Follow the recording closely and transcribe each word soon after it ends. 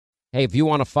Hey, if you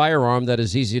want a firearm that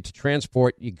is easy to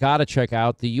transport, you got to check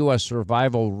out the U.S.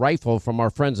 Survival Rifle from our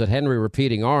friends at Henry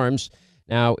Repeating Arms.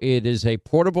 Now, it is a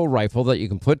portable rifle that you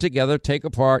can put together, take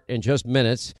apart in just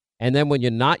minutes. And then when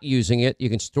you're not using it, you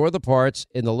can store the parts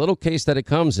in the little case that it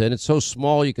comes in. It's so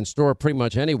small you can store it pretty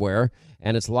much anywhere,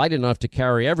 and it's light enough to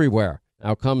carry everywhere.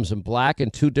 Now, it comes in black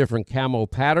and 2 different camo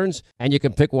patterns, and you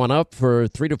can pick one up for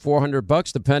 $300 to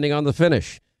 $400 depending on the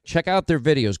finish. Check out their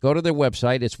videos. Go to their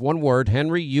website. It's one word,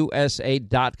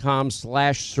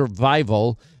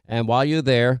 henryusa.com/survival. And while you're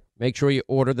there, make sure you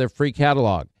order their free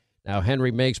catalog. Now, Henry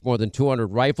makes more than 200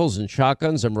 rifles and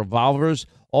shotguns and revolvers,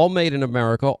 all made in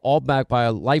America, all backed by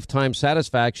a lifetime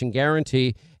satisfaction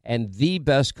guarantee and the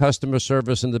best customer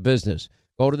service in the business.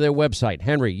 Go to their website,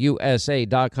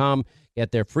 henryusa.com.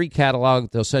 Get their free catalog.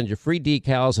 They'll send you free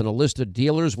decals and a list of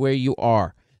dealers where you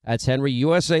are. That's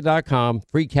henryusa.com.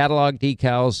 Free catalog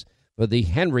decals for the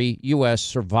Henry U.S.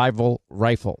 Survival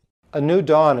Rifle. A new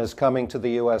dawn is coming to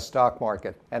the U.S. stock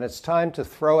market, and it's time to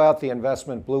throw out the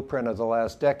investment blueprint of the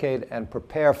last decade and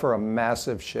prepare for a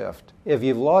massive shift. If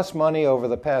you've lost money over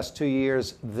the past 2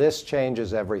 years, this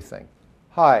changes everything.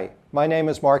 Hi, my name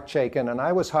is Mark Chaikin, and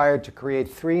I was hired to create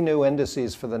 3 new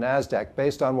indices for the NASDAQ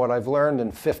based on what I've learned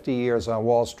in 50 years on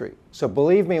Wall Street. So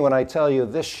believe me when I tell you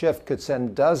this shift could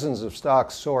send dozens of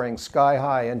stocks soaring sky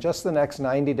high in just the next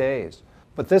 90 days.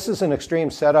 But this is an extreme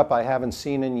setup I haven't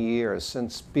seen in years,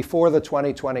 since before the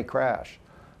 2020 crash.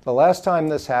 The last time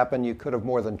this happened, you could have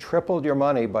more than tripled your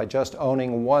money by just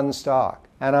owning one stock.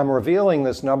 And I'm revealing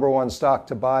this number 1 stock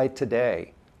to buy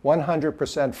today,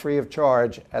 100% free of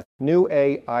charge at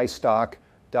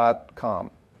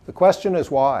newaistock.com. The question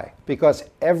is why? Because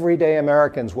everyday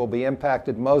Americans will be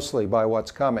impacted mostly by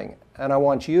what's coming, and I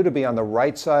want you to be on the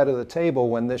right side of the table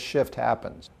when this shift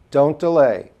happens. Don't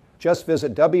delay. Just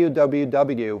visit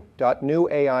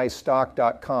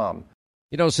www.newaistock.com.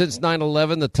 You know, since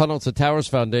 9/11, the Tunnel to Towers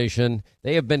Foundation,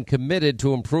 they have been committed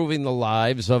to improving the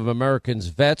lives of Americans'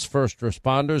 vets, first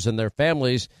responders, and their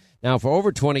families. Now, for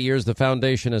over 20 years, the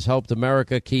foundation has helped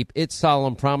America keep its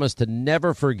solemn promise to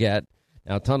never forget.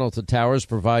 Now, Tunnel to Towers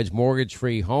provides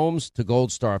mortgage-free homes to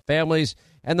Gold Star families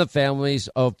and the families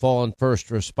of fallen first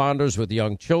responders with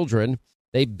young children.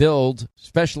 They build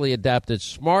specially adapted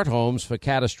smart homes for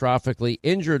catastrophically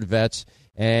injured vets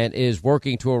and is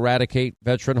working to eradicate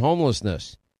veteran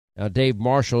homelessness. Now, Dave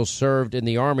Marshall served in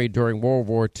the Army during World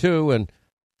War II and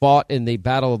fought in the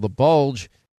Battle of the Bulge.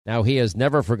 Now, he has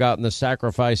never forgotten the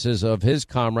sacrifices of his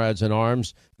comrades in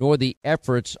arms, nor the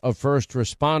efforts of first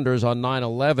responders on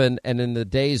 9/11 and in the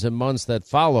days and months that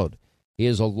followed. He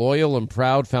is a loyal and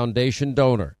proud foundation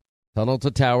donor. Tunnel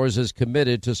to Towers is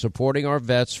committed to supporting our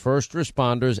vets, first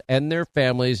responders, and their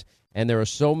families, and there are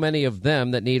so many of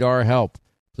them that need our help.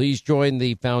 Please join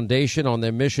the foundation on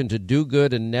their mission to do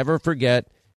good and never forget.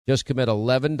 Just commit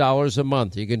 $11 a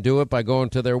month. You can do it by going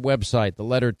to their website, the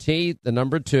letter T, the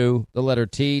number 2, the letter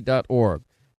T.org.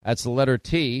 That's the letter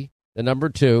T, the number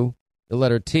 2, the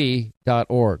letter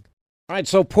T.org. All right,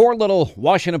 so poor little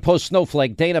Washington Post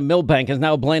snowflake Dana Milbank is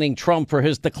now blaming Trump for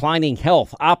his declining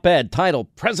health. Op-ed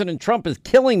titled, "President Trump is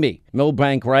Killing Me."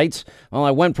 Milbank writes, "Well,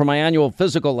 I went for my annual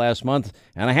physical last month,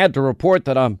 and I had to report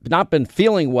that I've not been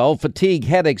feeling well, fatigue,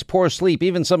 headaches, poor sleep,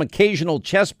 even some occasional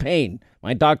chest pain.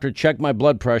 My doctor checked my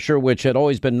blood pressure, which had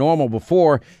always been normal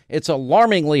before. It's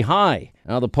alarmingly high."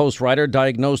 Now, the Post writer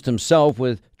diagnosed himself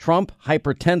with Trump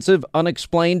Hypertensive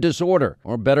Unexplained Disorder,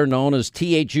 or better known as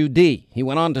THUD. He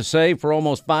went on to say, "For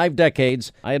almost 5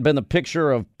 decades, I had been the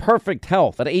picture of perfect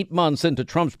health. At 8 months into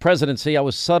Trump's presidency, I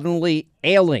was suddenly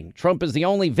ailing. Trump is the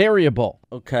only variable."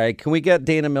 Okay, can we get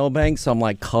Dana Milbank some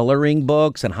coloring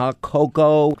books and hot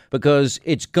cocoa? Because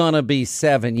it's gonna be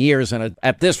 7 years, and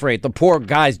at this rate, the poor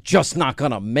guy's just not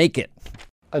gonna make it.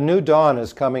 A new dawn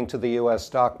is coming to the U.S.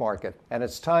 stock market, and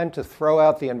it's time to throw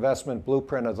out the investment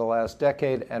blueprint of the last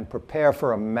decade and prepare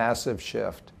for a massive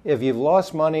shift. If you've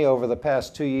lost money over the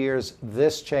past 2 years,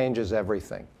 this changes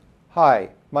everything. Hi,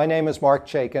 my name is Mark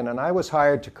Chaikin, and I was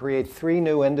hired to create 3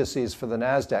 new indices for the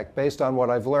NASDAQ based on what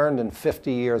I've learned in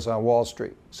 50 years on Wall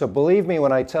Street. So believe me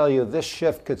when I tell you this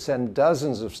shift could send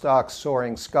dozens of stocks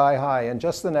soaring sky high in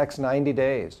just the next 90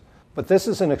 days. But this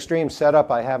is an extreme setup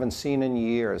I haven't seen in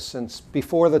years, since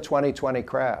before the 2020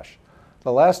 crash.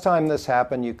 The last time this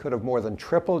happened, you could have more than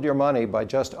tripled your money by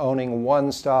just owning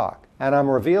one stock. And I'm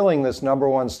revealing this number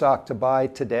 1 stock to buy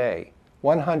today,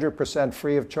 100%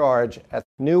 free of charge at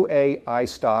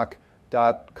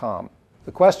newaistock.com.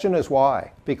 The question is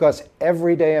why? Because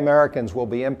everyday Americans will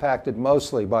be impacted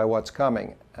mostly by what's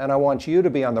coming, and I want you to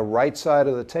be on the right side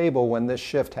of the table when this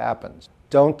shift happens.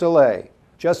 Don't delay.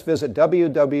 Just visit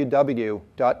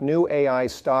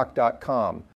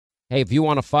www.newaistock.com. Hey, if you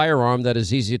want a firearm that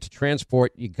is easy to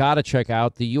transport, you got to check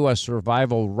out the U.S.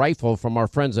 Survival Rifle from our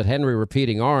friends at Henry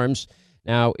Repeating Arms.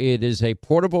 Now, it is a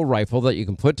portable rifle that you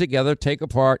can put together, take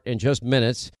apart in just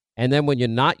minutes. And then when you're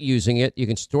not using it, you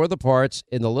can store the parts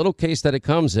in the little case that it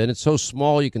comes in. It's so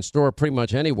small you can store it pretty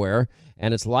much anywhere,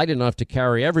 and it's light enough to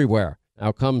carry everywhere. Now,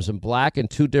 it comes in black and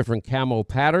 2 different camo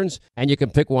patterns, and you can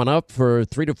pick one up for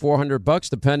 $300 to $400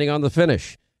 depending on the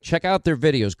finish. Check out their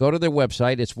videos. Go to their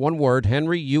website. It's one word,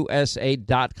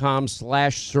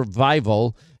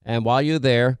 henryusa.com/survival. And while you're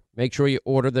there, make sure you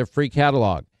order their free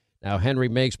catalog. Now, Henry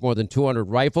makes more than 200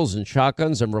 rifles and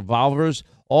shotguns and revolvers,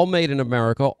 all made in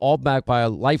America, all backed by a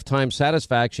lifetime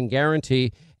satisfaction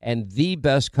guarantee and the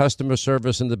best customer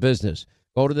service in the business.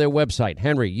 Go to their website,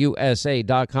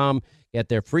 henryusa.com. Get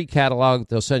their free catalog.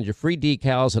 They'll send you free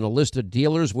decals and a list of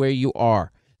dealers where you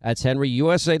are. That's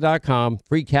henryusa.com.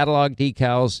 Free catalog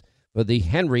decals for the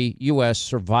Henry U.S.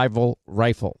 Survival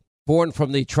Rifle. Born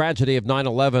from the tragedy of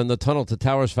 9/11, the Tunnel to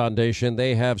Towers Foundation,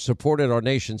 they have supported our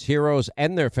nation's heroes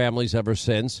and their families ever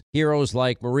since. Heroes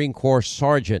like Marine Corps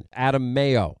Sergeant Adam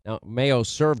Mayo. Now, Mayo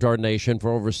served our nation for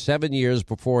over 7 years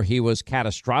before he was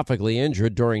catastrophically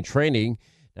injured during training.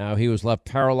 Now, he was left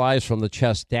paralyzed from the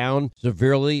chest down,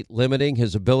 severely limiting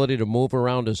his ability to move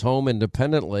around his home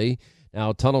independently.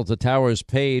 Now, Tunnel to Towers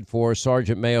paid for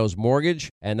Sergeant Mayo's mortgage,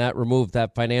 and that removed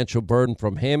that financial burden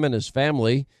from him and his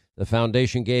family. The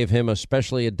foundation gave him a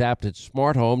specially adapted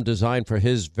smart home designed for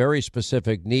his very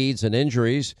specific needs and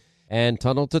injuries. And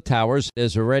Tunnel to Towers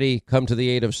has already come to the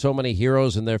aid of so many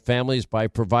heroes and their families by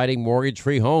providing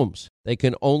mortgage-free homes. They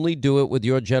can only do it with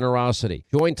your generosity.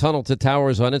 Join Tunnel to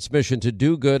Towers on its mission to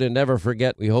do good and never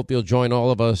forget. We hope you'll join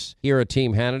all of us here at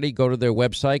Team Hannity. Go to their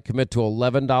website, commit to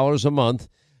 $11 a month.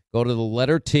 Go to the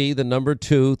letter T, the number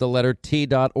 2, the letter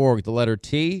T.org. The letter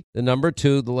T, the number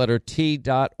 2, the letter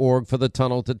T.org for the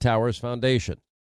Tunnel to Towers Foundation.